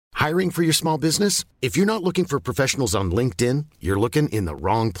Hiring for your small business? If you're not looking for professionals on LinkedIn, you're looking in the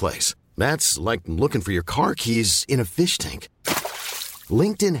wrong place. That's like looking for your car keys in a fish tank.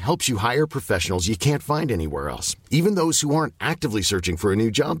 LinkedIn helps you hire professionals you can't find anywhere else, even those who aren't actively searching for a new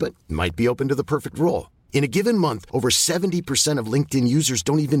job but might be open to the perfect role. In a given month, over 70% of LinkedIn users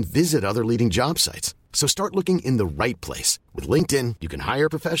don't even visit other leading job sites. So start looking in the right place. With LinkedIn, you can hire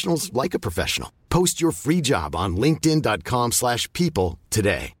professionals like a professional. Post your free job on linkedin.com/people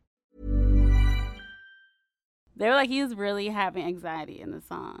today. They were like, he was really having anxiety in the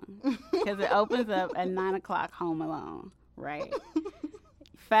song because it opens up at 9 o'clock Home Alone, right?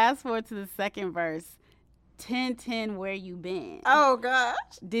 Fast forward to the second verse. 10:10, where you been? Oh, gosh.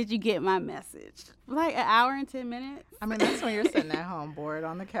 Did you get my message? Like an hour and 10 minutes? I mean, that's when you're sitting at home bored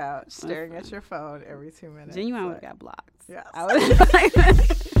on the couch, staring at your phone every 2 minutes. Genuine would have got blocked. Yes.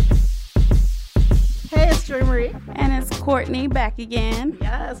 Hey, it's Joy Marie. And it's Courtney back again.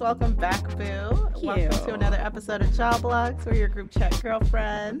 Yes, welcome back, boo. Welcome to another episode of Job Blogs. We're your group chat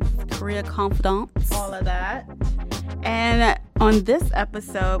girlfriends. Career confidants. All of that. And on this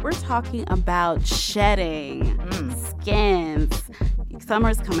episode, we're talking about shedding, skins.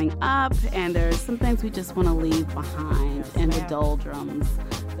 Summer's coming up, and there's some things we just want to leave behind in the doldrums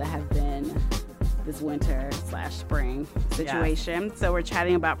that have been this winter/spring situation. Yes. So we're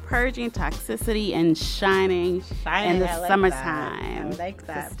chatting about purging toxicity and shining in the summertime. I like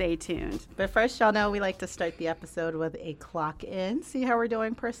that. So stay tuned. But first, y'all know we like to start the episode with a clock in. See how we're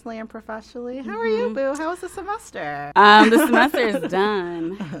doing personally and professionally. How are you, boo? How was the semester? The semester is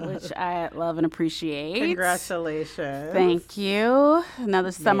done, which I love and appreciate. Congratulations. Thank you.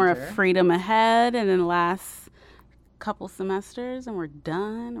 Another summer of freedom ahead, and then the last couple semesters, and we're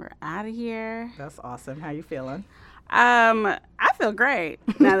done. We're out of here. That's awesome. How you feeling? I feel great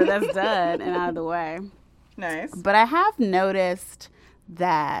now that that's done and out of the way. Nice. But I have noticed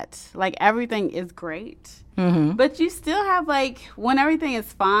that like everything is great, but you still have like when everything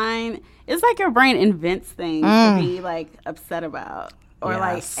is fine, it's like your brain invents things to be like upset about or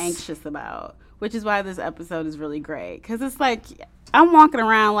like anxious about, which is why this episode is really great because it's like I'm walking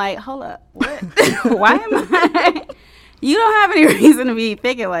around like, hold up, what? Why am I? You don't have any reason to be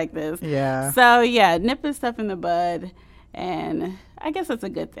thinking like this. Yeah. So, yeah, nip this stuff in the bud, and I guess that's a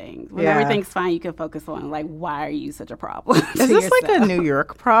good thing. When everything's fine, you can focus on, like, why are you such a problem? Is this like a New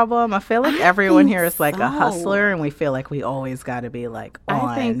York problem? I feel like everyone here is like a hustler, and we feel like we always got to be, like, on.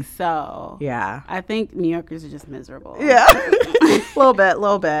 I think so. Yeah. I think New Yorkers are just miserable. Yeah. A little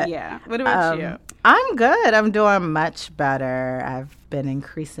bit. Yeah. What about you? I'm good. I'm doing much better. I've been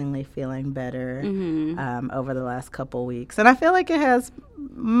increasingly feeling better over the last couple weeks. And I feel like it has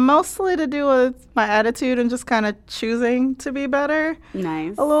mostly to do with my attitude and just kind of choosing to be better.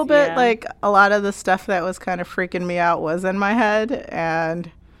 Nice. A little bit. Like a lot of the stuff that was kind of freaking me out was in my head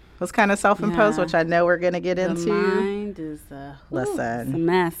and was kind of self-imposed, which I know we're going to get into. The mind is it's a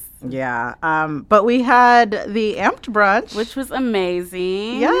mess. Yeah. But we had the Amped brunch, which was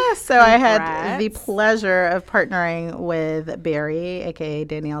amazing. Yeah. So I had the pleasure of partnering with Barry, aka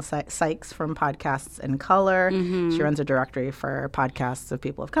Danielle Sykes from Podcasts in Color. She runs a directory for podcasts of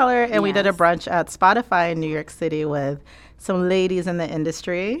people of color, and we did a brunch at Spotify in New York City with some ladies in the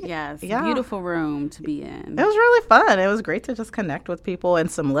industry. Yes. Beautiful room to be in. It was really fun. It was great to just connect with people and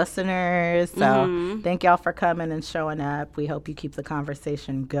some listeners. So thank y'all for coming and showing up. We hope you keep the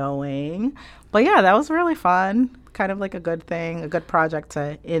conversation going. But yeah, that was really fun. Kind of like a good thing, a good project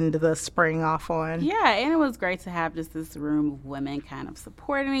to end the spring off on. Yeah, and it was great to have just this room of women kind of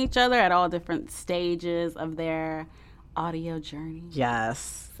supporting each other at all different stages of their audio journey.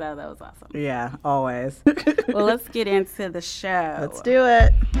 Yes. So that was awesome. Yeah, always. Well, let's get into the show. Let's do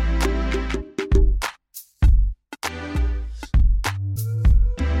it.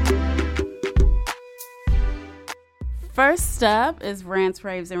 First up is Rants,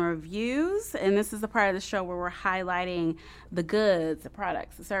 Raves, and Reviews. And this is the part of the show where we're highlighting the goods, the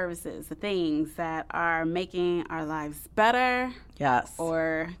products, the services, the things that are making our lives better. Yes.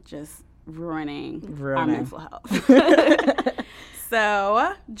 Or just ruining our mental health.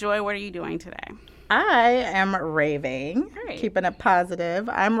 So, Joy, what are you doing today? I am raving, keeping it positive.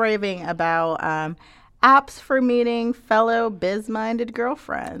 I'm raving about apps for meeting fellow biz-minded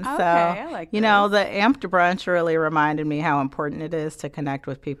girlfriends. Okay, so, I like you know, the Amped brunch really reminded me how important it is to connect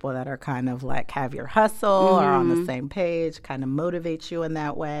with people that are kind of like have your hustle or on the same page, kind of motivate you in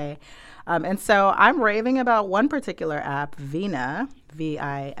that way. And so I'm raving about one particular app, Vina,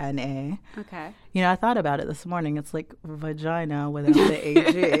 V-I-N-A. Okay. You know, I thought about it this morning. It's like vagina without the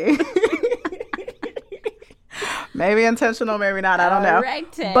A-G. Maybe intentional, maybe not. I don't know.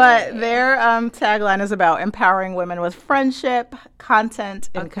 Righty. But their tagline is about empowering women with friendship, content,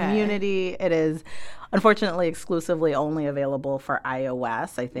 and community. It is unfortunately exclusively only available for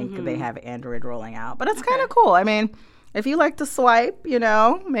iOS. I think they have Android rolling out. But it's kind of cool. I mean, if you like to swipe,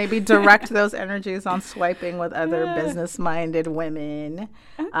 maybe direct those energies on swiping with other business-minded women.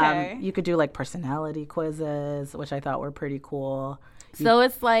 Okay. You could do like personality quizzes, which I thought were pretty cool. So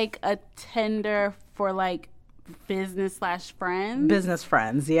it's like a Tinder for like business/friends? Business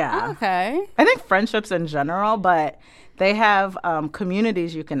friends, yeah. Okay. I think friendships in general, but they have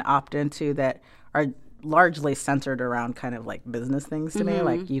communities you can opt into that are largely centered around kind of like business things to me.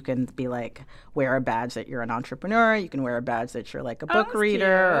 Like you can be like, wear a badge that you're an entrepreneur. You can wear a badge that you're like a book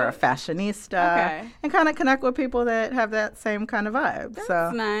reader or a fashionista, and kind of connect with people that have that same kind of vibe.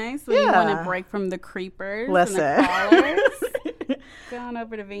 That's nice. When you want to break from the creepers and the callers. Going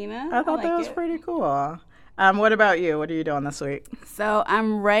over to Vina. I thought that was pretty cool. What about you? What are you doing this week? So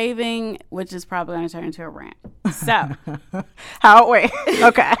I'm raving, which is probably going to turn into a rant. So. Wait.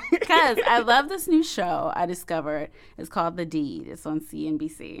 Okay. Because I love this new show I discovered. It's called The Deed. It's on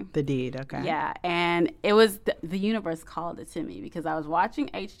CNBC. The Deed, okay. Yeah, and it was, the universe called it to me because I was watching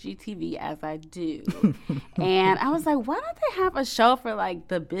HGTV as I do. And I was like, why don't they have a show for like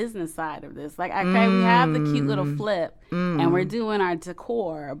the business side of this? Like, okay, we have the cute little flip and we're doing our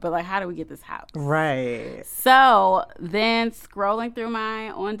decor, but like, how do we get this house? Right. So then scrolling through my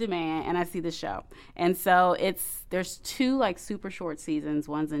on demand and I see the show. And so there's two like super short seasons.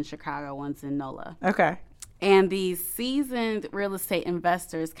 One's in Chicago, one's in NOLA. Okay. And these seasoned real estate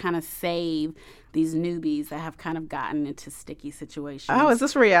investors kind of save these newbies that have kind of gotten into sticky situations. Oh, is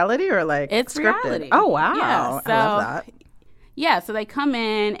this reality or like it's scripted? Reality. Oh, wow. Yeah, so, I love that. Yeah, so they come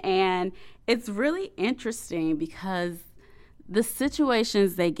in and it's really interesting because the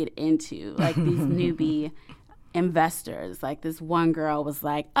situations they get into, like these newbie investors, like this one girl was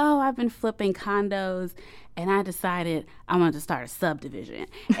like, oh, I've been flipping condos and I decided I wanted to start a subdivision.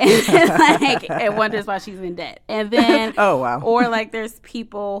 And wonders why she's in debt. And then, oh, wow. Or like there's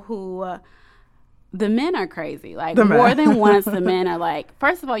people who, the men are crazy. Like more than once the men are like,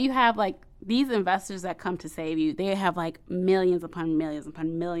 first of all, you have like these investors that come to save you, they have like millions upon millions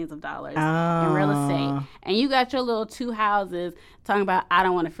upon millions of dollars in real estate. And you got your little two houses talking about, I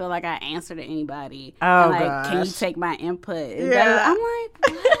don't want to feel like I answer to anybody. Oh, and like, gosh. can you take my input? Yeah. I'm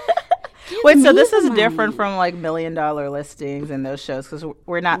like, what? Wait, so this is different from like $1 million listings and those shows because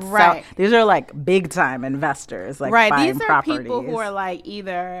we're not these are like big time investors, like buying these are properties. People who are like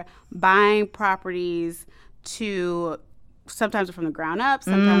either buying properties to. Sometimes they're from the ground up,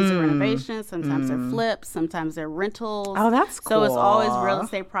 sometimes they're renovations, sometimes they're flips, sometimes they're rentals. Oh, that's cool. So it's always real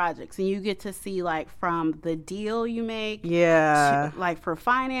estate projects. And you get to see like from the deal you make, to, like for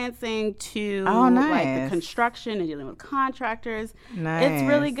financing to like the construction and dealing with contractors. Nice. It's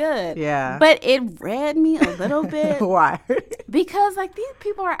really good. Yeah. But it read me a little bit. Why? Because like these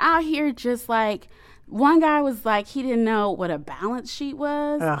people are out here just like, one guy was like, he didn't know what a balance sheet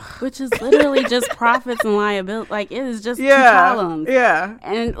was, which is literally just profits and liability. Like, it is just two columns. Yeah.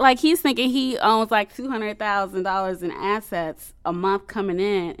 And, like, he's thinking he owns, like, $200,000 in assets a month coming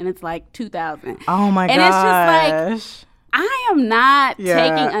in, and it's, like, $2,000. Oh, my gosh. And it's just, like, I am not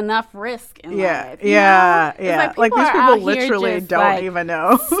taking enough risk in life. Yeah. Like these people literally just, don't even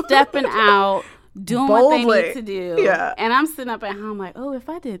know. Stepping out. Doing boldly. What they need to do. Yeah. And I'm sitting up at home like, oh, if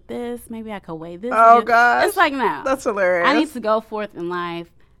I did this, maybe I could weigh this. Oh, again. gosh. It's like, no. That's hilarious. I need to go forth in life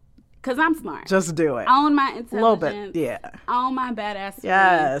because I'm smart. Just do it. Own my intelligence. A little bit, yeah. Own my badass.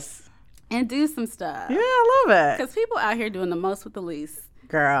 Yes. And do some stuff. Yeah, I love it. Because people out here doing the most with the least.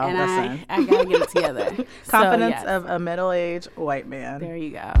 Girl, and listen. I got to get it together. Confidence of a middle-aged white man. There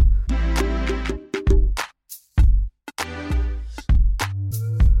you go.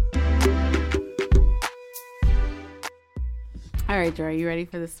 All right, Joy, you ready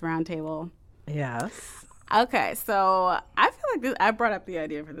for this round table? Yes. Okay, so I feel like I brought up the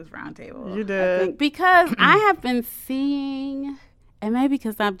idea for this round table. You did. I think, because I have been seeing, and maybe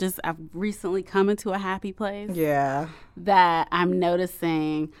because I've recently come into a happy place. Yeah. That I'm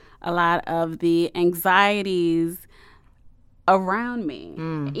noticing a lot of the anxieties around me.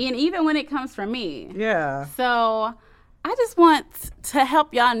 And even when it comes from me. Yeah. So I just want to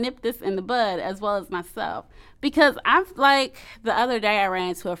help y'all nip this in the bud as well as myself. Because I've, like, the other day I ran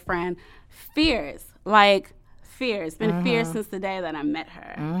into a friend, fears. It's been fear since the day that I met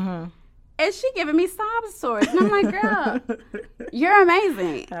her. And she giving me sob stories. And I'm like, girl, you're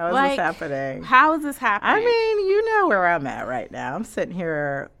amazing. How is this happening? How is this happening? I mean, you know where I'm at right now. I'm sitting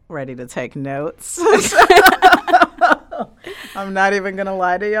here ready to take notes. I'm not even going to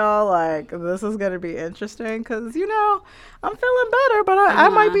lie to y'all. Like, this is going to be interesting because, you know, I'm feeling better, but I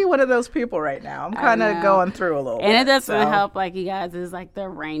might be one of those people right now. I'm kind of going through a little bit. And it doesn't help, like, you guys, it's like the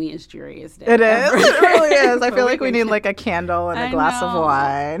rainiest, dreariest day. It is. It really is. I feel like we need, like, a candle and a glass of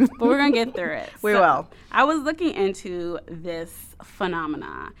wine. But we're going to get through it. We will. I was looking into this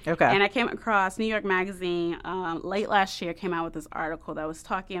phenomena. Okay. And I came across New York Magazine late last year came out with this article that was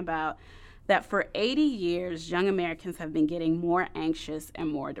talking about that for 80 years, young Americans have been getting more anxious and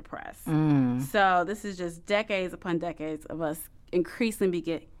more depressed. So this is just decades upon decades of us increasingly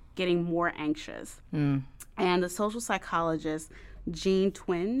getting more anxious. And the social psychologist Jean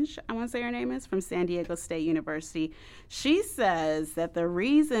Twenge, I want to say her name is, from San Diego State University, she says that the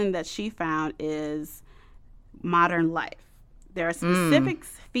reason that she found is modern life. There are specific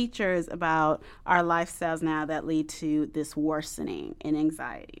features about our lifestyles now that lead to this worsening in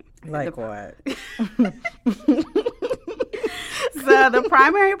anxiety. Like what? So the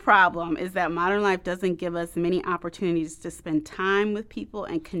primary problem is that modern life doesn't give us many opportunities to spend time with people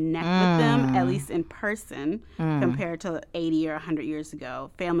and connect with them, at least in person, compared to 80 or 100 years ago.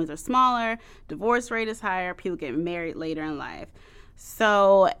 Families are smaller, divorce rate is higher, people get married later in life.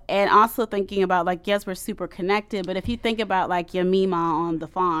 So, and also thinking about, like, yes, we're super connected, but if you think about, like, your Mima on the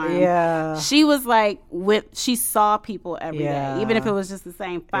farm, she was, like, she saw people every day. Even if it was just the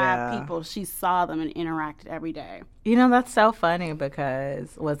same 5 people, she saw them and interacted every day. You know, that's so funny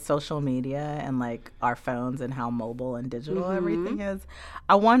because with social media and, like, our phones and how mobile and digital everything is,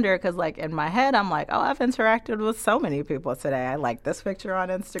 I wonder, because, like, in my head, I'm like, oh, I've interacted with so many people today. I like this picture on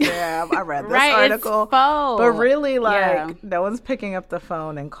Instagram. I read this article. But really, like, no one's picking up the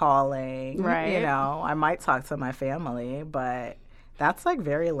phone and calling. Right. You know, I might talk to my family, but that's, like,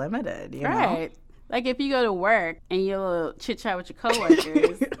 very limited, you know? Like, if you go to work and you'll chit-chat with your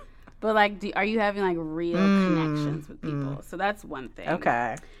coworkers, but, like, are you having, like, real connections with people? So that's one thing.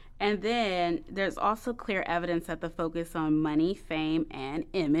 Okay. And then there's also clear evidence that the focus on money, fame, and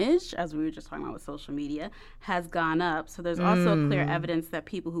image, as we were just talking about with social media, has gone up. So there's also clear evidence that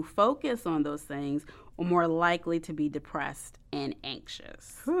people who focus on those things are more likely to be depressed and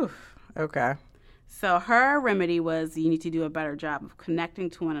anxious. Whew. Okay. So her remedy was you need to do a better job of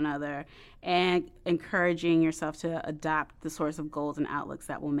connecting to one another and encouraging yourself to adopt the sorts of goals and outlooks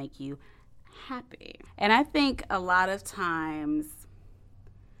that will make you happy. And I think a lot of times,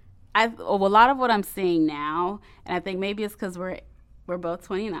 a lot of what I'm seeing now, and I think maybe it's because we're both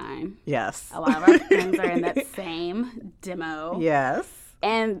 29. Yes. A lot of our friends are in that same demo. Yes.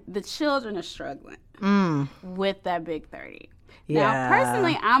 And the children are struggling with that big 30. Yeah. Now,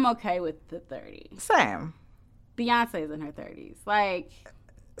 personally, I'm okay with the 30. Same. Beyonce's in her 30s. Like,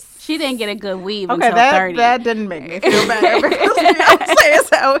 she didn't get a good weave until 30. That didn't make me feel better because Beyonce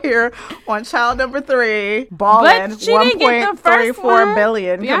is out here on child number 3, balling $1.34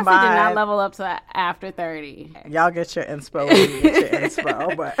 billion Beyonce combined. did not level up to after 30. Y'all get your inspo when you get your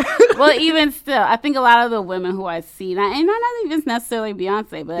inspo. But well, even still, I think a lot of the women who I see, and not even necessarily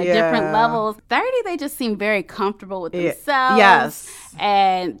Beyonce, but at different levels, 30, they just seem very comfortable with themselves. Yes.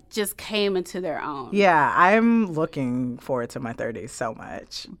 And just came into their own. Yeah, I'm looking forward to my 30s so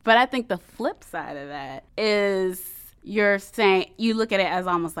much. But I think the flip side of that is you're saying, you look at it as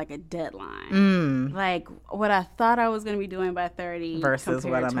almost like a deadline. Like what I thought I was going to be doing by 30 versus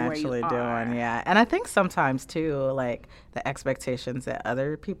what I'm actually doing. Yeah. And I think sometimes too, like the expectations that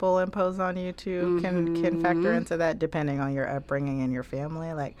other people impose on you too can factor into that depending on your upbringing and your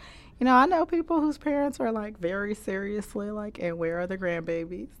family. Like, you know, I know people whose parents are like very seriously like, and where are the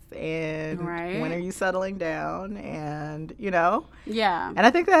grandbabies? And when are you settling down? And, you know? Yeah. And I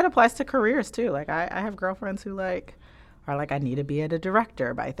think that applies to careers too. Like I have girlfriends who like are like, I need to be at a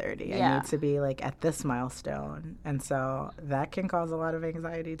director by 30. Yeah. I need to be like at this milestone. And so that can cause a lot of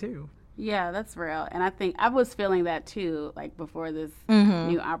anxiety too. Yeah, that's real. And I think I was feeling that too, like before this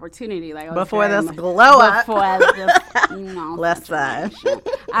new opportunity. Like before this glow up. Before this, less than.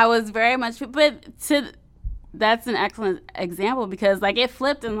 I was very much, but that's an excellent example because like it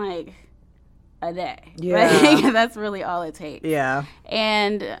flipped in like a day. Yeah. Like, that's really all it takes. Yeah.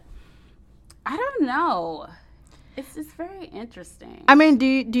 And I don't know. It's just very interesting. I mean, do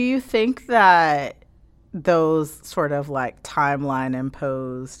you think that those sort of like timeline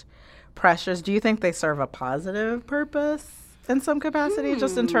imposed pressures, do you think they serve a positive purpose in some capacity,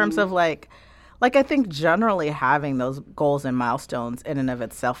 just in terms of like I think generally having those goals and milestones in and of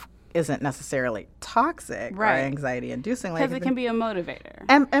itself isn't necessarily toxic or anxiety inducing, because it can be a motivator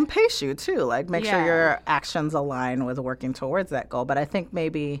and pace you too, like make sure your actions align with working towards that goal. But I think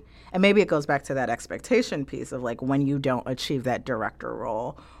maybe it goes back to that expectation piece of like when you don't achieve that director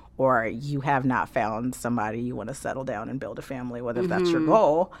role or you have not found somebody you want to settle down and build a family with, if that's your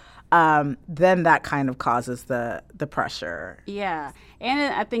goal, then that kind of causes the pressure. Yeah.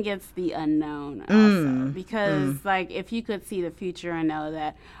 And I think it's the unknown also. Because, like, if you could see the future and know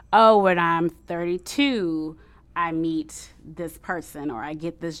that, when I'm 32, I meet this person or I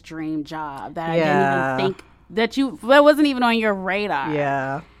get this dream job that I didn't even think that wasn't even on your radar.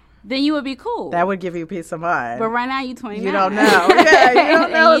 Yeah. Then you would be cool. That would give you peace of mind. But right now, you're 29. You don't know. Yeah, you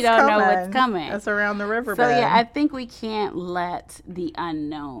don't know you don't know what's coming. That's around the riverbed. So, yeah, I think we can't let the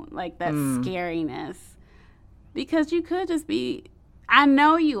unknown, like that scariness, because you could just be, I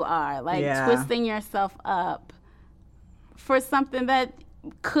know you are, like twisting yourself up for something that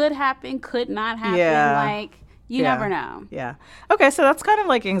could happen, could not happen. Like, you never know. Yeah. Okay, so that's kind of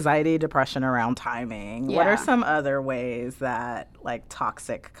like anxiety, depression around timing. Yeah. What are some other ways that, like,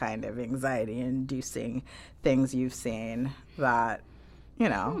 toxic kind of anxiety-inducing things you've seen that, you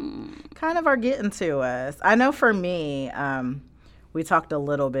know, kind of are getting to us? I know for me, we talked a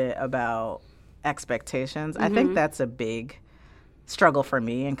little bit about expectations. I think that's a big struggle for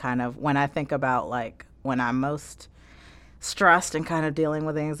me, and kind of when I think about, like, when I'm most stressed and kind of dealing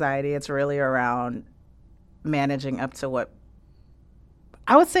with anxiety, it's really around managing up to what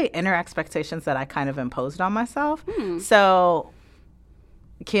I would say inner expectations that I kind of imposed on myself. So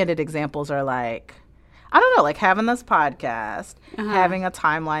candid examples are like, I don't know, like having this podcast, having a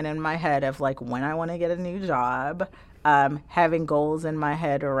timeline in my head of like when I want to get a new job, having goals in my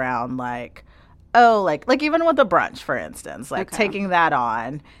head around like, like even with the brunch, for instance, like taking that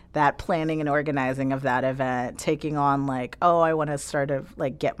on, that planning and organizing of that event, taking on like, I want to sort of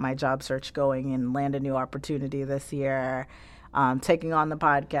like get my job search going and land a new opportunity this year, taking on the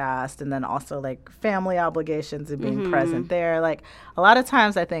podcast, and then also like family obligations and being present there. Like a lot of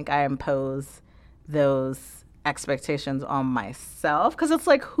times I think I impose those expectations on myself because it's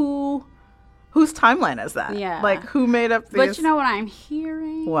like whose timeline is that? Yeah. Like who made up these? But you know what I'm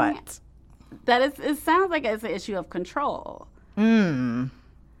hearing? What? That it sounds like it's an issue of control.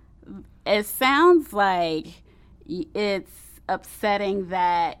 It sounds like it's upsetting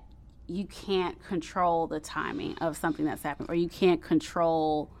that you can't control the timing of something that's happening, or you can't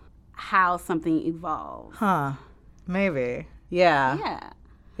control how something evolves. Maybe. Yeah.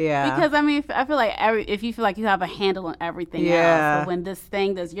 Because I mean, I feel like if you feel like you have a handle on everything else, but when this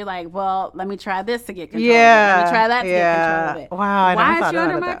thing does, you're like, well, let me try this to get control. Let me try that to get control of it. Wow, why aren't you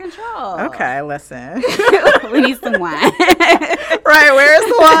under my control? Okay, listen. We need some wine. Right, where's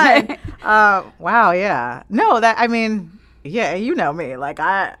the wine? Wow, yeah. No, I mean, yeah, you know me. Like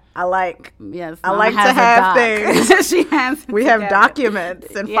I like to have things. We have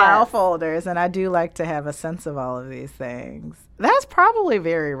documents and file folders, and I do like to have a sense of all of these things. That's probably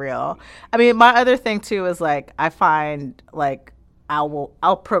very real. I mean, my other thing too is like I find like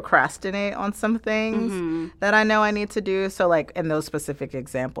I'll procrastinate on some things that I know I need to do. So like in those specific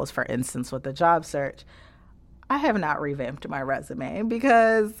examples, for instance, with the job search, I have not revamped my resume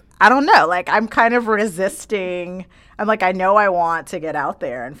because I don't know, like I'm kind of resisting. I'm like, I know I want to get out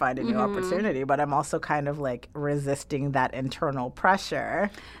there and find a new opportunity, but I'm also kind of like resisting that internal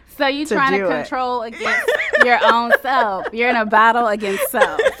pressure. So you're trying to control against your own self. You're in a battle against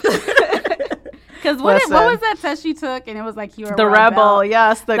self. Because what was that test you took? And it was like you were the rebel.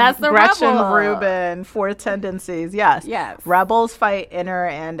 Yes, that's the Gretchen rebel. Rubin, 4 tendencies. Yes. Rebels fight inner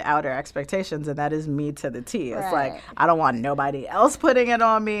and outer expectations, and that is me to the T. It's like I don't want nobody else putting it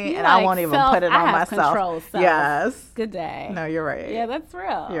on me, and I won't even put it on myself. Control self. Yes. Good day. No, you're right. Yeah, that's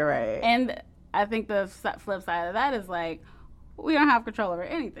real. You're right. And I think the flip side of that is like, we don't have control over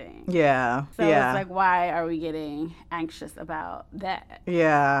anything. Yeah. So it's like, why are we getting anxious about that?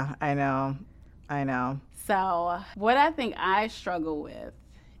 Yeah, I know. So what I think I struggle with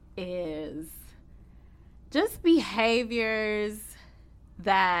is just behaviors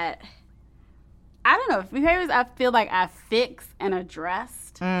that, I don't know, behaviors I feel like I fixed and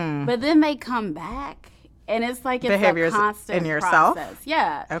addressed, but then they come back. And it's like it's behaviors a constant in yourself? process.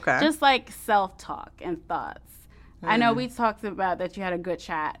 Yeah. Okay. Just like self-talk and thoughts. I know we talked about that you had a good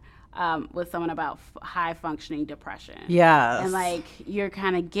chat with someone about high-functioning depression. Yes. And, like, you're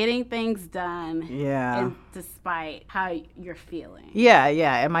kind of getting things done. Yeah. And despite how you're feeling. Yeah.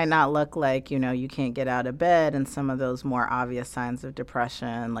 It might not look like, you can't get out of bed, and some of those more obvious signs of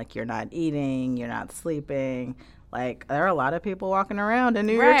depression, like you're not eating, you're not sleeping. Like, there are a lot of people walking around in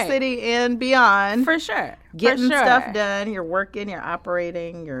New York City and beyond. For sure. Getting stuff done. You're working, you're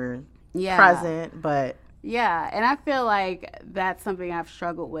operating, you're present, but... Yeah, and I feel like that's something I've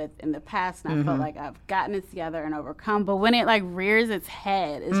struggled with in the past, and I feel like I've gotten it together and overcome. But when it, like, rears its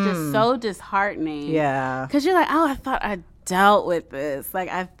head, it's just so disheartening. Yeah. Because you're like, I thought I dealt with this. Like,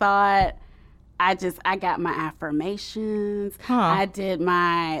 I thought I got my affirmations. I did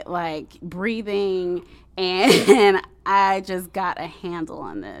my, like, breathing, and I just got a handle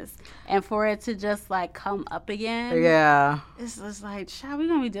on this. And for it to just, like, come up again. Yeah. It's just like, child, we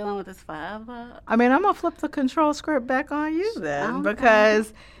going to be dealing with this forever? I mean, I'm going to flip the control script back on you then. Okay.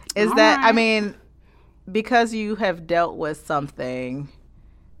 Because because you have dealt with something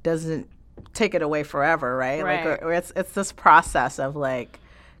doesn't take it away forever, right? Like, it's this process of, like,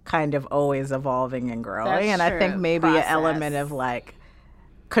 kind of always evolving and growing. That's I think maybe an element of, like,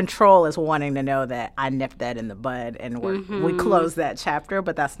 control is wanting to know that I nipped that in the bud and we close that chapter,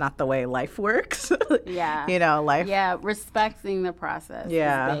 but that's not the way life works. Yeah. You know, life. Yeah, respecting the process is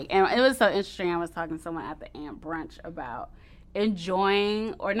big. And it was so interesting. I was talking to someone at the AMP brunch about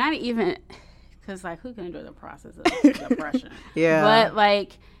enjoying, or not even, because, like, who can enjoy the process of depression? Yeah. But,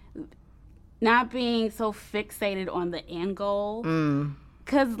 like, not being so fixated on the end goal.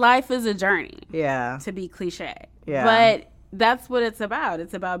 Because life is a journey. Yeah. To be cliche. Yeah. But that's what it's about.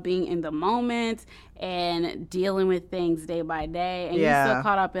 It's about being in the moment and dealing with things day by day. And you're still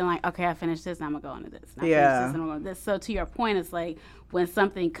caught up in, like, okay, I finished this, now I'm going to go into this. Now I finished this, and I'm going to this. So to your point, it's like when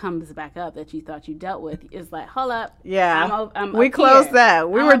something comes back up that you thought you dealt with, it's like, hold up. Yeah. I'm we closed here. That.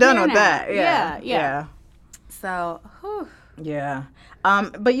 We were done with now. That. Yeah. So, whew. Yeah.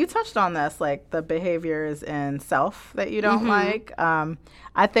 But you touched on this, like the behaviors in self that you don't like.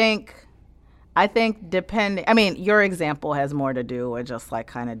 I think depending, I mean, your example has more to do with just like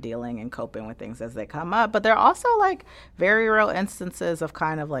kind of dealing and coping with things as they come up. But there are also like very real instances of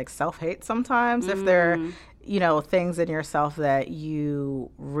kind of like self-hate sometimes if they're, you know, things in yourself that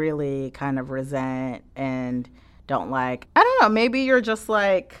you really kind of resent and don't like. I don't know, maybe you're just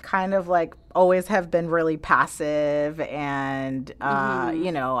like kind of like always have been really passive and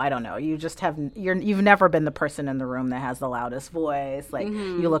you know, I don't know, you just you've never been the person in the room that has the loudest voice. Like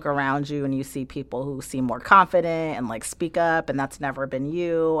you look around you and you see people who seem more confident and like speak up, and that's never been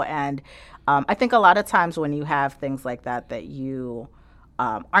you. And I think a lot of times when you have things like that you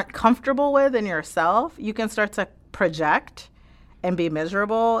aren't comfortable with in yourself, you can start to project and be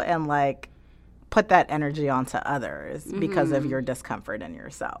miserable and like put that energy onto others because of your discomfort in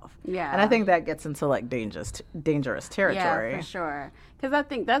yourself. Yeah. And I think that gets into like dangerous territory. Yeah, for sure. Because I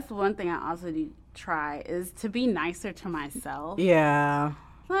think that's one thing I also do try is to be nicer to myself. Yeah.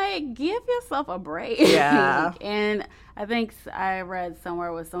 Like, give yourself a break. Yeah. And I think I read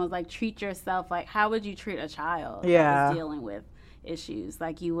somewhere where someone's like, treat yourself like, how would you treat a child that is dealing with issues?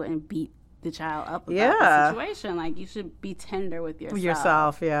 Like, you wouldn't beat the child up about the situation. Like, you should be tender with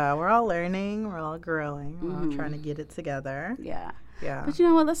yourself. Yeah. We're all learning. We're all growing. We're all trying to get it together. Yeah. Yeah. But you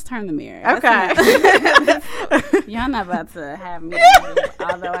know what? Let's turn the mirror. Okay. Y'all not about to have me.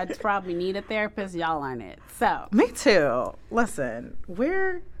 Although I probably need a therapist, y'all aren't it. So. Me too. Listen,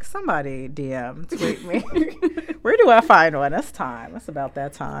 somebody DM, tweet me. Where do I find one? It's time. It's about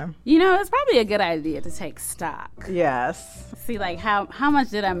that time. You know, it's probably a good idea to take stock. Yes. See, like, how much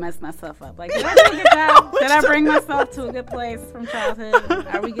did I mess myself up? Like, did I do a good job? Did I bring myself to a good place from childhood?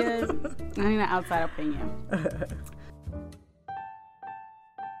 Are we good? I need an outside opinion.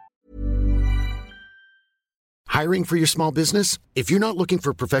 Hiring for your small business? If you're not looking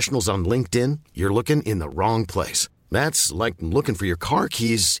for professionals on LinkedIn, you're looking in the wrong place. That's like looking for your car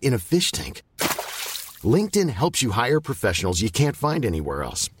keys in a fish tank. LinkedIn helps you hire professionals you can't find anywhere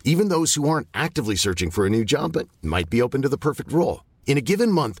else, even those who aren't actively searching for a new job but might be open to the perfect role. In a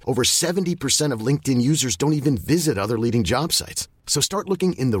given month, over 70% of LinkedIn users don't even visit other leading job sites. So start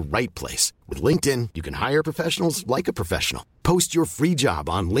looking in the right place. With LinkedIn, you can hire professionals like a professional. Post your free job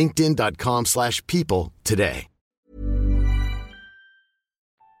on linkedin.com/people today.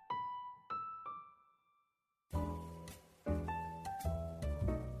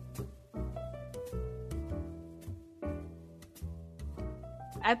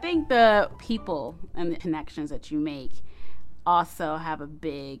 I think the people and the connections that you make also have a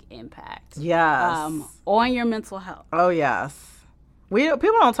big impact. Yes. On your mental health. Oh, yes.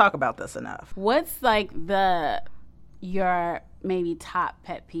 People don't talk about this enough. What's like your maybe top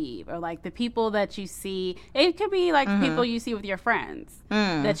pet peeve, or like the people that you see? It could be like people you see with your friends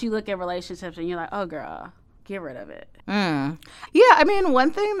that you look at relationships and you're like, oh, girl, get rid of it. Yeah, I mean,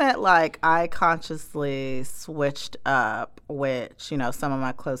 one thing that like I consciously switched up, which, you know, some of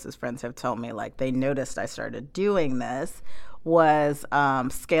my closest friends have told me like they noticed I started doing this, was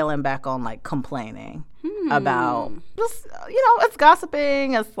scaling back on like complaining about just, you know, it's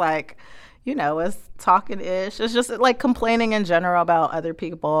gossiping, it's like, you know, it's talking-ish. It's just like complaining in general about other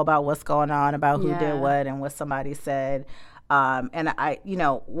people, about what's going on, about who did what and what somebody said. And I,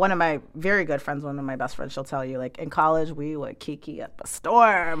 one of my very good friends, one of my best friends, she'll tell you, like, in college, we would kiki up a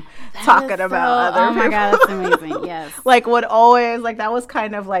storm talking about other people. Oh, my God, that's amazing. Yes. Like, would always, like, that was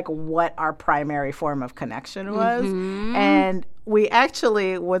kind of, like, what our primary form of connection was. And we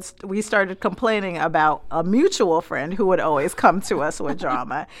actually we started complaining about a mutual friend who would always come to us with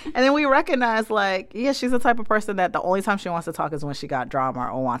drama. And then we recognized, like, yeah, she's the type of person that the only time she wants to talk is when she got drama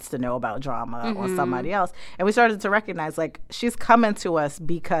or wants to know about drama on somebody else. And we started to recognize, like, she's coming to us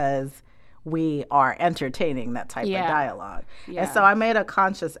because we are entertaining that type of dialogue. And so I made a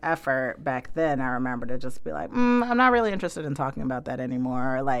conscious effort back then, I remember, to just be like, I'm not really interested in talking about that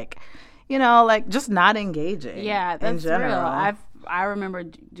anymore. Or, like, like, just not engaging. Yeah, that's real. I remember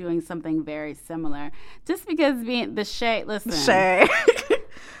doing something very similar. Just because being the shade, listen. Shade.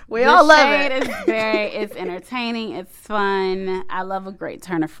 We all love it. The shade is it's entertaining. It's fun. I love a great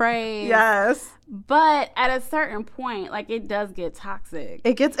turn of phrase. Yes. But at a certain point, like, it does get toxic.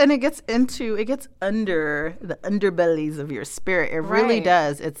 It gets under the underbellies of your spirit. It really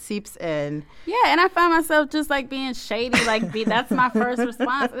does. It seeps in. Yeah, and I find myself just, like, being shady. Like, that's my first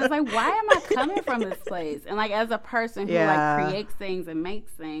response. It's like, why am I coming from this place? And, like, as a person who, like, creates things and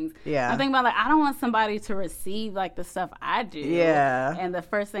makes things, I'm thinking about, like, I don't want somebody to receive, like, the stuff I do. Yeah. And the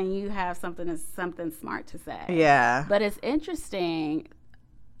first thing you have something smart to say. Yeah. But it's interesting.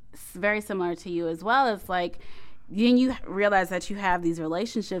 It's very similar to you as well. It's like, then you realize that you have these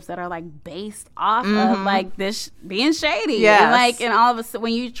relationships that are, like, based off of, like, this being shady. Yeah. And all of a sudden,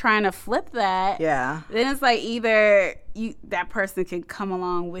 when you're trying to flip that, then it's like either that person can come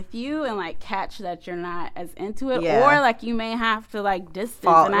along with you and, like, catch that you're not as into it, or, like, you may have to, like, distance.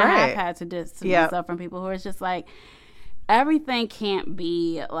 And I have had to distance myself from people who are just like, everything can't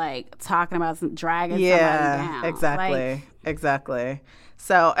be, like, talking about dragging somebody down. Exactly.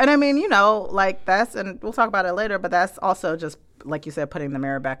 So, and I mean, like, that's, and we'll talk about it later, but that's also just, like you said, putting the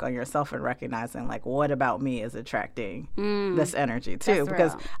mirror back on yourself and recognizing, like, what about me is attracting this energy too?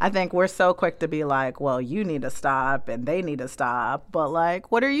 Because I think we're so quick to be like, well, you need to stop and they need to stop. But,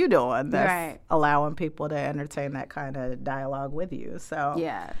 like, what are you doing that's allowing people to entertain that kind of dialogue with you? So,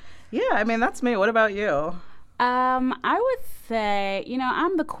 yeah, I mean, that's me. What about you? I would say,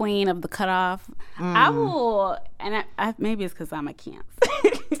 I'm the queen of the cutoff. I will, and I maybe it's because I'm a Cancer.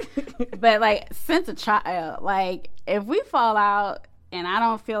 But, like, since a child, like, if we fall out and I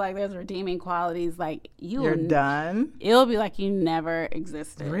don't feel like there's redeeming qualities, like, you're done. It'll be like you never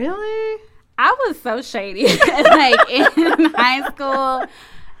existed. Really? I was so shady, like, in high school.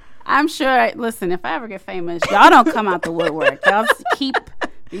 I'm sure, listen, if I ever get famous, y'all don't come out the woodwork. Y'all keep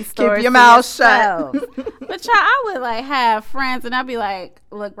these stories. Keep your mouth shut. But I would, like, have friends, and I'd be like,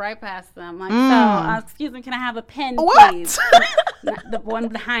 look right past them, like, so, excuse me, can I have a pen, please? The one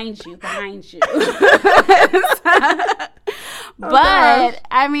behind you. But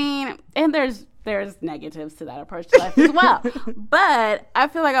I mean, and there's negatives to that approach to life as well. But I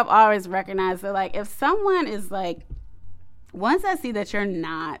feel like I've always recognized that, like, if someone is, like, once I see that you're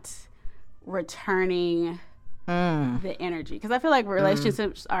not returning the energy, because I feel like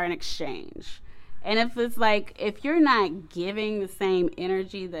relationships are an exchange. And if it's like, if you're not giving the same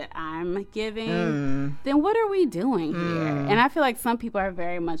energy that I'm giving, then what are we doing here? And I feel like some people are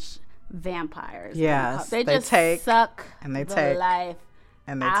very much vampires. Yes. They just suck the life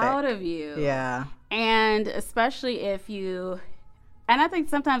out of you. Yeah. And especially if you... And I think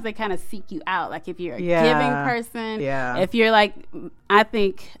sometimes they kind of seek you out. Like, if you're a giving person, if you're, like, I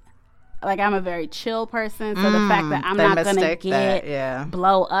think... Like, I'm a very chill person, so the fact that I'm not going to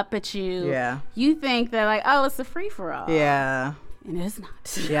blow up at you, you think that, like, oh, it's a free-for-all. Yeah. And it is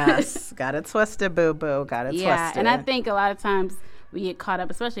not. Yes. Got it twisted, boo-boo. Got it twisted. Yeah, and I think a lot of times we get caught up,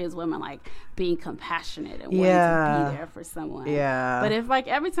 especially as women, like, being compassionate and wanting to be there for someone. Yeah. But if, like,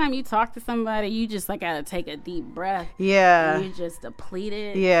 every time you talk to somebody, you just, like, got to take a deep breath. Yeah. And you just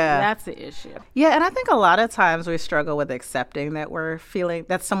depleted. Yeah. That's the issue. Yeah, and I think a lot of times we struggle with accepting that we're feeling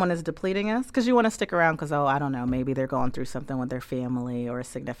that someone is depleting us, because you want to stick around because, I don't know, maybe they're going through something with their family or a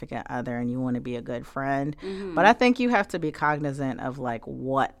significant other and you want to be a good friend. But I think you have to be cognizant of, like,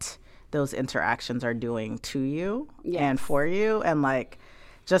 what those interactions are doing to you and for you, and, like,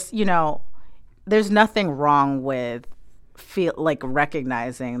 just, there's nothing wrong with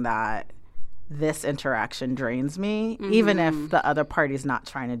recognizing that this interaction drains me, even if the other party's not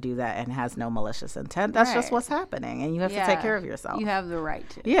trying to do that and has no malicious intent. That's just what's happening, and you have to take care of yourself. You have the right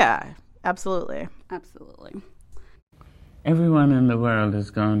to. Yeah, absolutely. Absolutely. Everyone in the world has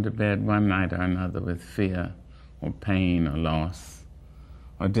gone to bed one night or another with fear or pain or loss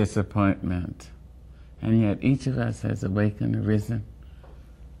or disappointment, and yet each of us has awakened, arisen,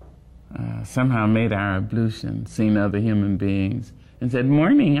 somehow made our ablution, seen other human beings, and said,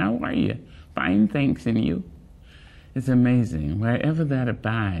 "Morning, how are you? Fine, thanks, and you?" It's amazing. Wherever that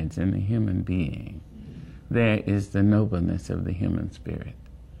abides in the human being, there is the nobleness of the human spirit,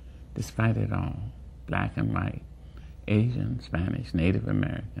 despite it all. Black and white, Asian, Spanish, Native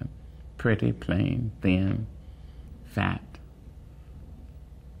American, pretty, plain, thin, fat,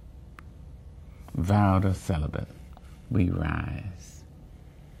 vowed or celibate, we rise.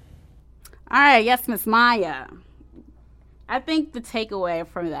 All right, yes, Miss Maya. I think the takeaway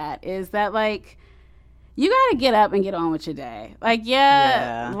from that is that, like, you got to get up and get on with your day. Like,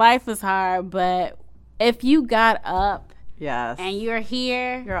 yeah, life is hard, but if you got up and you're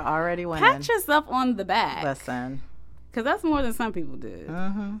here, you're already winning. Pat yourself on the back. Listen. Because that's more than some people do.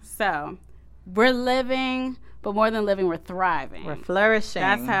 Mm-hmm. So, we're living, but more than living, we're thriving. We're flourishing.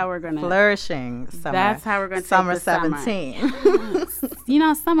 That's how we're going to. Flourishing. Summer. That's how we're going to Summer 17. You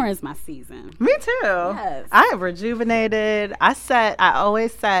know, summer is my season. Me too. Yes. I am rejuvenated. I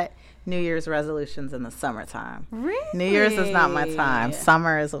always set New Year's resolutions in the summertime. Really? New Year's is not my time.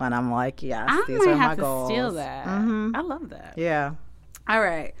 Summer is when I'm like, yes, these are my goals. I might have to steal that. Mm-hmm. I love that. Yeah. All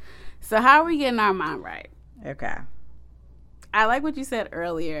right. So how are we getting our mind right? Okay. I like what you said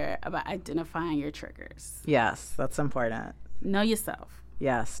earlier about identifying your triggers. Yes, that's important. Know yourself.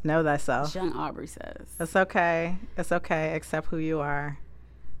 Yes, know thyself. As young Aubrey says. It's okay. It's okay. Accept who you are.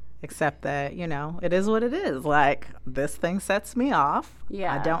 Accept that, you know, it is what it is. Like, this thing sets me off.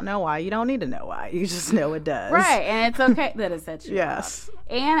 Yeah. I don't know why. You don't need to know why. You just know it does. Right. And it's okay that it sets you yes. off.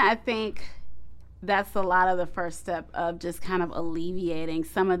 And I think that's a lot of the first step of just kind of alleviating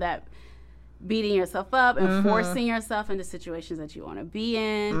some of that beating yourself up and forcing yourself into situations that you want to be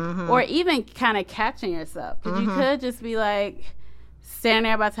in, or even kind of catching yourself. Because you could just be like standing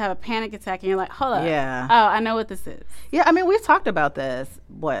there about to have a panic attack and you're like, hold up. Yeah. Oh, I know what this is. Yeah, I mean, we've talked about this,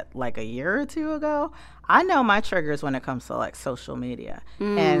 like a year or two ago. I know my triggers when it comes to like social media.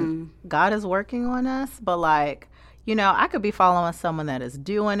 And God is working on us, but like, you know, I could be following someone that is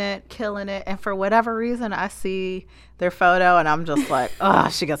doing it, killing it, and for whatever reason, I see their photo and I'm just like, oh,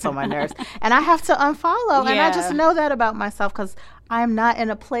 she gets on my nerves. And I have to unfollow. And I just know that about myself because I'm not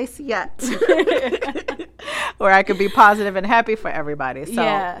in a place yet where I could be positive and happy for everybody. So,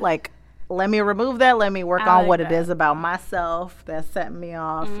 like, let me remove that. Let me work on what it is about myself that's setting me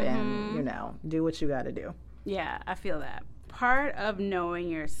off and, you know, do what you got to do. Yeah, I feel that. Part of knowing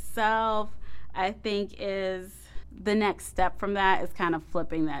yourself, I think, is the next step from that is kind of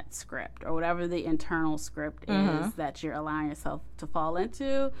flipping that script or whatever the internal script is that you're allowing yourself to fall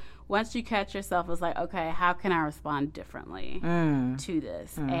into. Once you catch yourself, it's like, okay, how can I respond differently to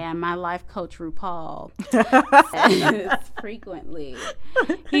this? And my life coach, RuPaul, frequently,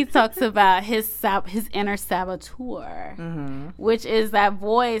 he talks about his inner saboteur, which is that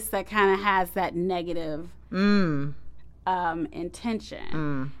voice that kind of has that negative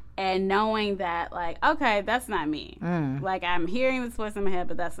intention. And knowing that, like, okay, that's not me. Like, I'm hearing this voice in my head,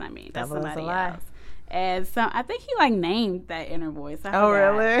 but that's not me. That's somebody else. And so I think he, like, named that inner voice. I forgot.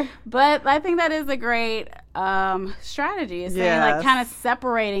 Really? But I think that is a great strategy. Is saying, like, kind of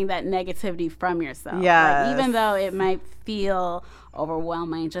separating that negativity from yourself. Yes. Like, even though it might feel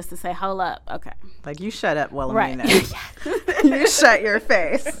overwhelming, just to say, hold up, okay. Like, you shut up, Wilhelmina. Right. You shut your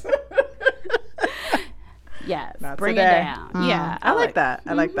face. Yes, Not bring today. it down. Yeah, I like that.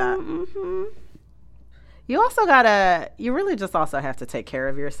 I like that. You also you really just also have to take care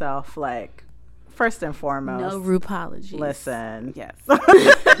of yourself, like, first and foremost. No RuPologies. Listen. Yes.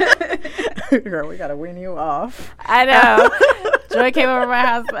 Girl, we got to wean you off. I know. Joy came over to my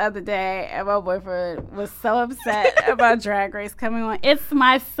house the other day, and my boyfriend was so upset about Drag Race coming on. It's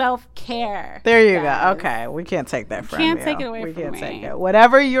my self-care. There you go. Okay. We can't take that from you. Can't take it away from me. We can't take it.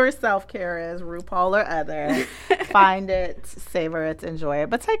 Whatever your self-care is, RuPaul or other, find it, savor it, enjoy it.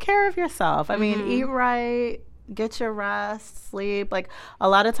 But take care of yourself. I mean, eat right. Get your rest, sleep. Like, a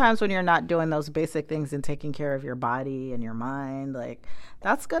lot of times when you're not doing those basic things and taking care of your body and your mind, like,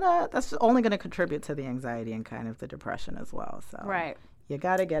 that's only gonna contribute to the anxiety and kind of the depression as well. So right. You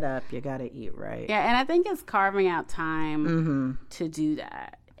gotta get up, you gotta eat right. Yeah, and I think it's carving out time to do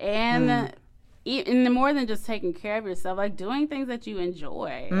that. And and more than just taking care of yourself, like doing things that you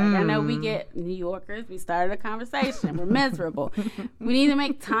enjoy. Like, I know we get New Yorkers, we started a conversation, we're miserable. We need to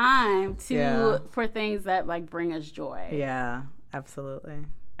make time for things that, like, bring us joy. Yeah, absolutely.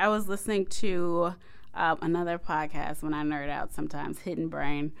 I was listening to another podcast when I nerd out sometimes, Hidden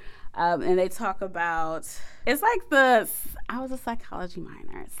Brain, and they talk about, it's like I was a psychology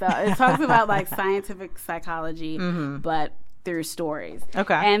minor, so it talks about, like, scientific psychology, but through stories.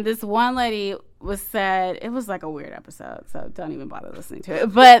 Okay. And this one lady was said, it was like a weird episode, so don't even bother listening to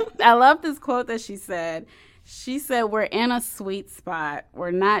it. But I love this quote that she said. She said, we're in a sweet spot. We're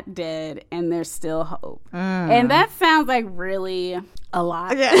not dead, and there's still hope. And that sounds like really a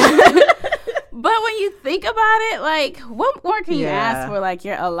lot. Yeah. But when you think about it, like, what more can you ask for? Like,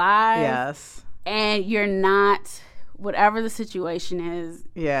 you're alive. Yes. And you're not, whatever the situation is,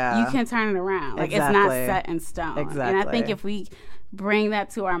 you can turn it around. Like, it's not set in stone. Exactly. And I think if we bring that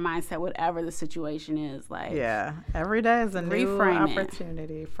to our mindset, whatever the situation is, like, every day is a new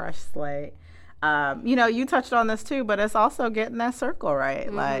opportunity, fresh slate. You touched on this too, but it's also getting that circle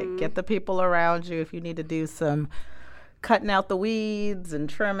right. Like, get the people around you. If you need to do some cutting out the weeds and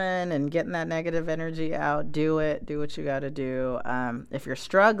trimming and getting that negative energy out, do it. Do what you got to do. If you're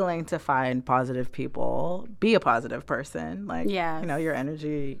struggling to find positive people, be a positive person. Like, your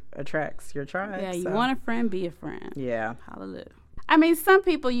energy attracts your tribe. Yeah, you want a friend, be a friend. Yeah. Hallelujah. I mean, some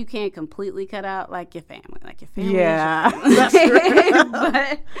people you can't completely cut out, like your family. Like, your family is your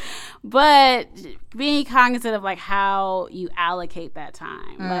family. But being cognizant of, like, how you allocate that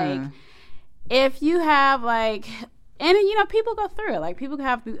time. Like, if you have, like, and, people go through it. Like, people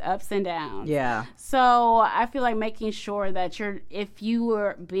have ups and downs. Yeah. So I feel like making sure that if you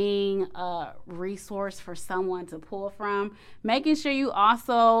were being a resource for someone to pull from, making sure you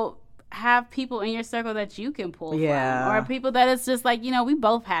also have people in your circle that you can pull from, or people that it's just like, we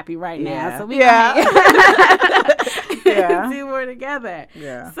both happy right now, so we can do more together.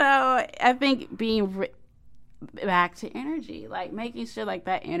 Yeah. So I think being back to energy, like making sure like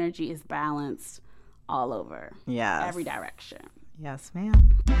that energy is balanced all over, every direction. Yes, ma'am.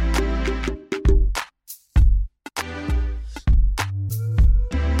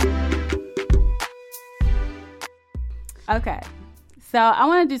 Okay. So I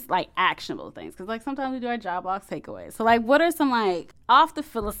want to do like actionable things because like sometimes we do our job box takeaways. So like, what are some like off the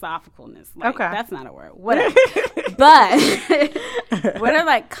philosophicalness? Like, that's not a word. Whatever. But what are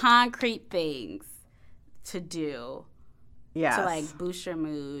like concrete things to do to like boost your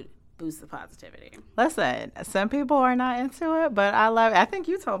mood, boost the positivity? Listen, some people are not into it, but I love it. I think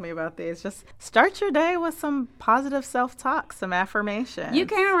you told me about these. Just start your day with some positive self-talk, some affirmations. You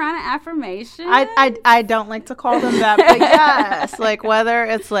came around an affirmation? I don't like to call them that, but yes. Like whether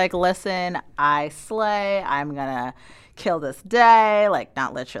it's like, listen, I slay, I'm going to kill this day. Like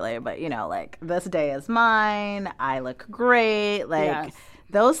not literally, but like this day is mine. I look great. Like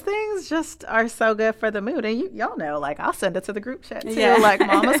those things just are so good for the mood. And y'all know, like, I'll send it to the group chat, too. Yeah. Like,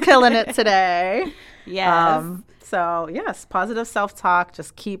 Mama's killing it today. Yes. So, yes, positive self-talk.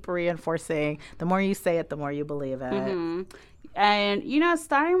 Just keep reinforcing. The more you say it, the more you believe it. Mm-hmm. And,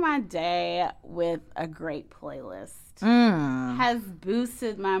 starting my day with a great playlist has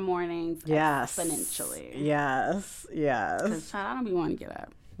boosted my mornings exponentially. Yes. Because, I don't be wanting to get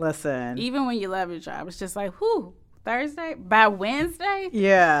up. Listen. Even when you love your job, it's just like, whew. Thursday by Wednesday,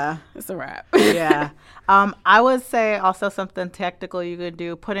 it's a wrap. I would say also something tactical you could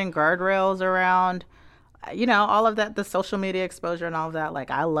do, putting guardrails around all of that, the social media exposure and all of that.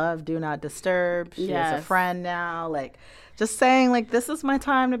 Like I love Do Not Disturb. She has a friend now. Like just saying like, this is my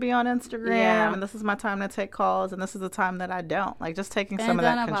time to be on Instagram and this is my time to take calls and this is the time that I don't. Like just taking some of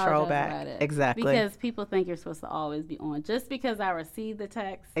that control back. Exactly. Because people think you're supposed to always be on. Just because I received the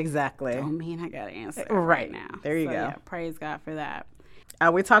text don't mean I got to answer right now. There you go. Yeah, praise God for that.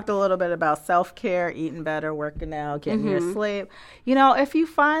 We talked a little bit about self-care, eating better, working out, getting your sleep. If you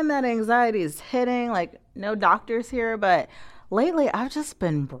find that anxiety is hitting, like no doctors here, but lately I've just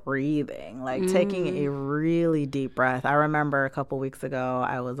been breathing, like taking a really deep breath. I remember a couple weeks ago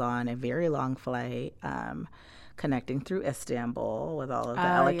I was on a very long flight connecting through Istanbul with all of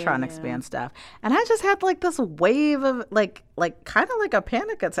the electronics band stuff. And I just had like this wave of like kind of like a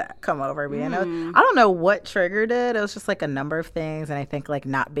panic attack come over me. And I don't know what triggered it. It was just like a number of things. And I think like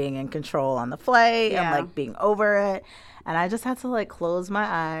not being in control on the flight and like being over it. And I just had to like close my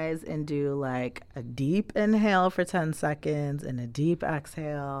eyes and do like a deep inhale for 10 seconds and a deep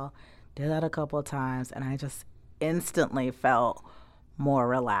exhale. Did that a couple of times. And I just instantly felt more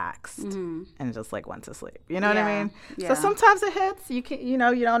relaxed and just like went to sleep. You know what I mean? So sometimes it hits. You can, you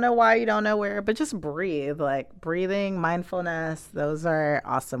don't know why, you don't know where, but just breathe. Like breathing, mindfulness, those are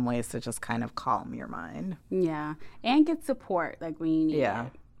awesome ways to just kind of calm your mind. Yeah. And get support like when you need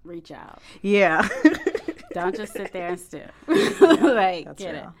it. Reach out. Yeah. Don't just sit there and stare. Like, that's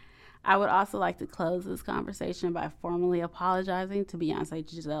get real. it. I would also like to close this conversation by formally apologizing to Beyonce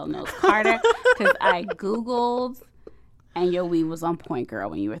Giselle Knowles-Carter because I Googled and your weed was on point, girl,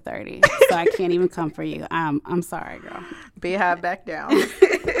 when you were 30. So I can't even come for you. I'm sorry, girl. Beehive back down.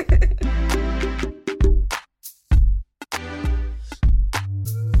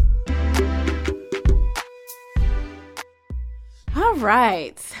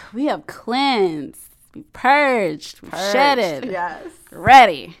 right. We have cleansed, we purged, we shedded. Yes.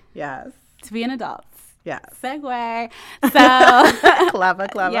 Ready. Yes. To be an adult. Yes. Segue. So clever.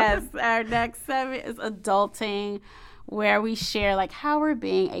 Yes. Our next segment is adulting, where we share like how we're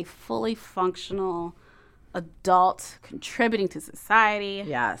being a fully functional adult, contributing to society.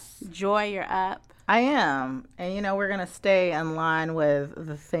 Yes. Joy, you're up. I am. And, you know, we're going to stay in line with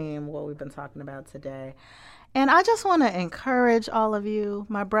the theme, what we've been talking about today. And I just want to encourage all of you,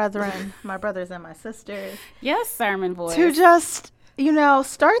 my brethren, my brothers and my sisters. Yes, sermon voice. To just, you know,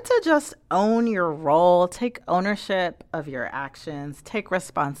 start to just own your role. Take ownership of your actions. Take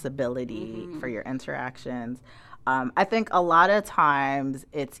responsibility for your interactions. I think a lot of times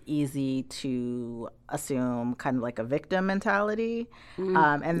it's easy to assume kind of like a victim mentality.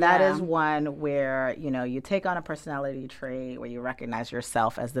 And that is one where, you know, you take on a personality trait where you recognize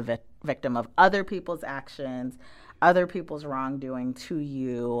yourself as the victim of other people's actions, other people's wrongdoing to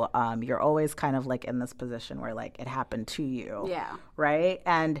you. You're always kind of like in this position where like it happened to you. Yeah. Right?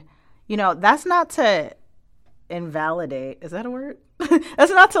 And, you know, that's not to invalidate. Is that a word?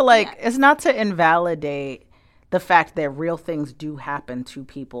 That's not to like, it's not to invalidate the fact that real things do happen to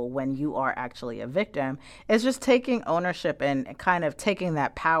people when you are actually a victim. Is just taking ownership and kind of taking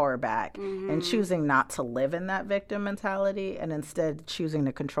that power back and choosing not to live in that victim mentality and instead choosing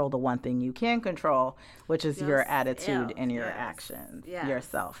to control the one thing you can control, which is your attitude and your actions,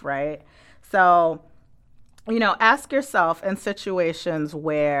 yourself, right? So, you know, ask yourself in situations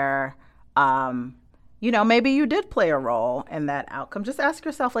where, you know, maybe you did play a role in that outcome. Just ask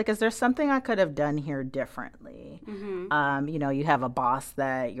yourself, like, is there something I could have done here differently? You know, you have a boss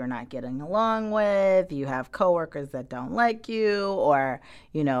that you're not getting along with. You have coworkers that don't like you, or,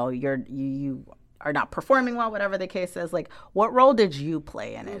 you know, you are not performing well, whatever the case is. Like, what role did you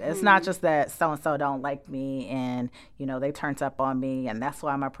play in it? It's not just that so-and-so don't like me and, you know, they turned up on me and that's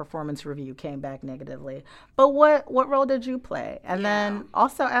why my performance review came back negatively. But what role did you play? And then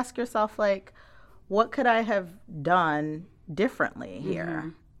also ask yourself, like, what could I have done differently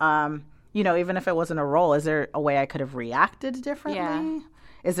here? You know, even if it wasn't a role, is there a way I could have reacted differently? Yeah.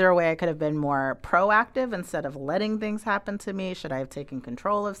 Is there a way I could have been more proactive instead of letting things happen to me? Should I have taken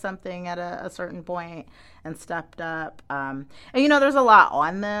control of something at a certain point and stepped up? And, you know, there's a lot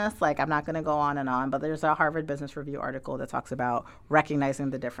on this. Like, I'm not going to go on, but there's a Harvard Business Review article that talks about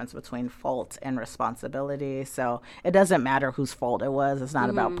recognizing the difference between fault and responsibility. So it doesn't matter whose fault it was. It's not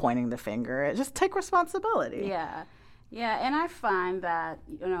about pointing the finger. Just take responsibility. Yeah. Yeah, and I find that,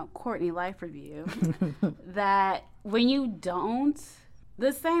 you know, Courtney Life Review, that when you don't,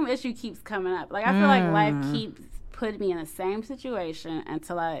 the same issue keeps coming up. Like, I feel like life keeps putting me in the same situation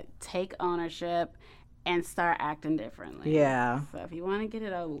until I take ownership and start acting differently. Yeah. So if you want to get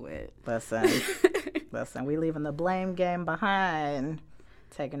it over with. Listen, we leaving the blame game behind,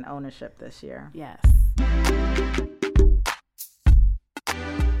 taking ownership this year. Yes.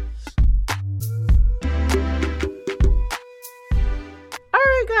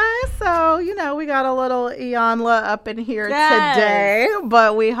 So, you know, we got a little Iyanla up in here today,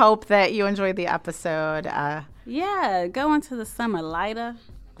 but we hope that you enjoyed the episode. Yeah, go into the summer lighter.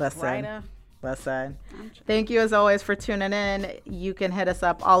 Listen. Thank you, as always, for tuning in. You can hit us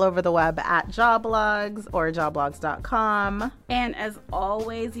up all over the web at Joblogs or joblogs.com. And as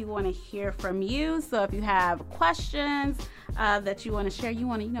always, we want to hear from you. So if you have questions that you want to share, you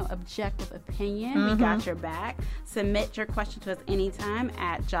want to, you know, objective opinion, we got your back. Submit your question to us anytime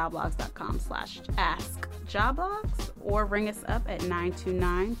at joblogs.com/askjoblogs or ring us up at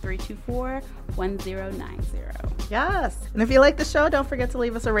 929-324-1090. Yes. And if you like the show, don't forget to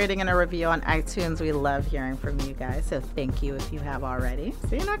leave us a rating and a review on iTunes. We love hearing from you guys. So thank you if you have already.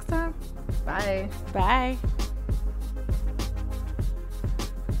 See you next time. Bye. Bye.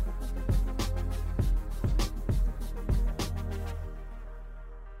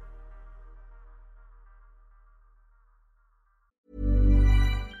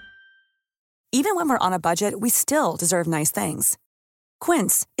 Even when we're on a budget, we still deserve nice things.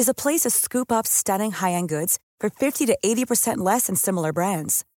 Quince is a place to scoop up stunning high-end goods for 50 to 80% less than similar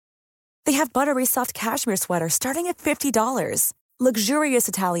brands. They have buttery soft cashmere sweaters starting at $50, luxurious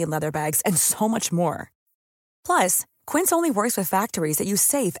Italian leather bags, and so much more. Plus, Quince only works with factories that use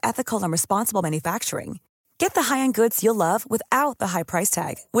safe, ethical, and responsible manufacturing. Get the high-end goods you'll love without the high price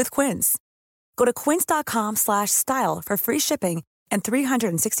tag with Quince. Go to quince.com/style for free shipping and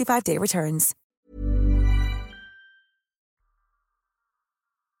 365-day returns.